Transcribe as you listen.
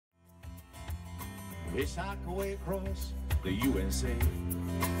hitchhike away across the USA.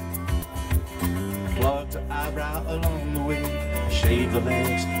 Plucked her eyebrow along the way, shaved the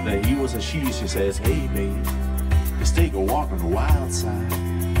legs, the he was a she. She says, hey babe, just take a walk on the wild side.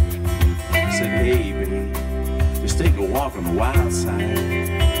 I said, hey babe, just take a walk on the wild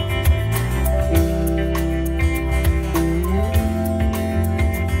side.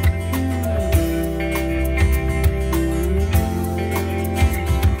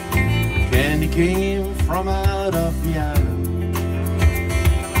 Came from out of the island.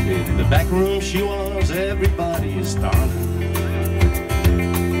 In the back room she was everybody's darling,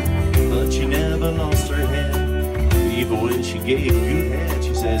 but she never lost her head. Even when she gave you head,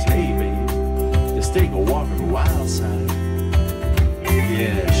 she says, hey babe, just take a walk on the wild side.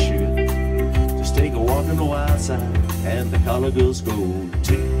 Yeah, sure, just take a walk on the wild side. And the color girls go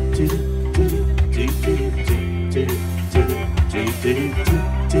tick tick tick tick tick tick tick tick tick tick.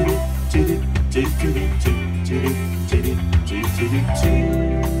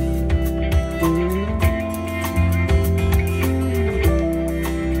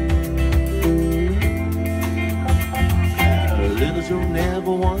 Little Joe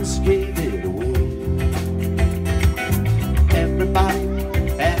never once gave it away. Everybody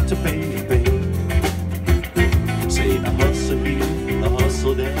had to pay. Say a hustle here, a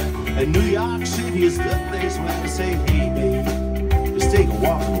hustle there, and New York City is the place where I say, hey babe, just take a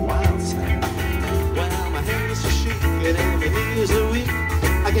walk on the wild side. And my knees are weak.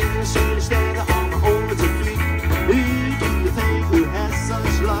 I can't seem to stand on my own two feet. Who do you think who has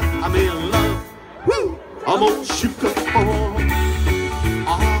such luck? I'm in love. Woo! I'm gonna shoot up for.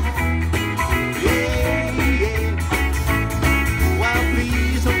 Yeah, yeah. Well,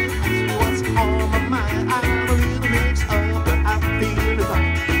 please don't ask me what's on my mind. I'm a little mixed up, but I'm feeling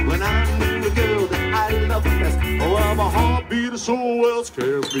fine. When I'm with a girl that I love best, oh, I'm a heart beating so well,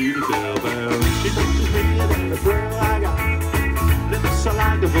 scares me to death. And she touches me and the thrill I got. Lips are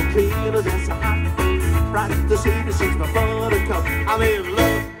like a volcano that's a hot. Right at the city since my buttercup. I'm in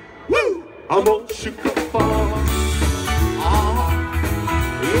love. Woo! I'm gonna shoot the fall.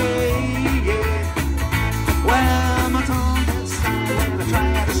 Yeah, yeah. Well, my tongue gets sour when I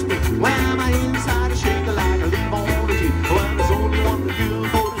try to speak. Well, my inside is shaking like a leaf on a tree. Well, there's only one to do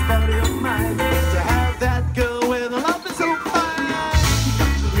for this body of mine, to have that girl with a love that's so fine. She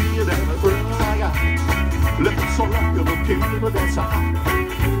touches me and the thrill I got. Lips are like a volcano that's a hot.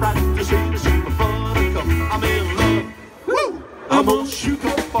 Right at the city since my buttercup. I'm in love. Woo! I'm gonna shoot the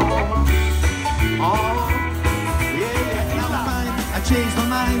ball. Yeah, now I changed my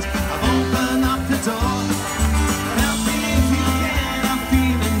mind. I've opened up the door. Help me if you can, I'm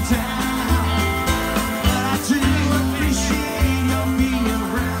feeling down. But I do appreciate your being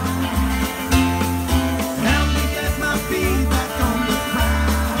around. Help me get my feet back on the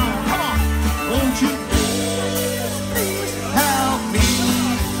ground. Come on, won't you please help me?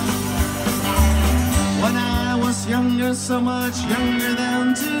 When I was younger, so much younger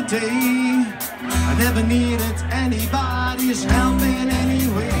than today, I never needed anybody's help in any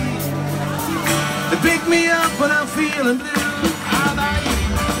way. They pick me up when I'm feeling blue.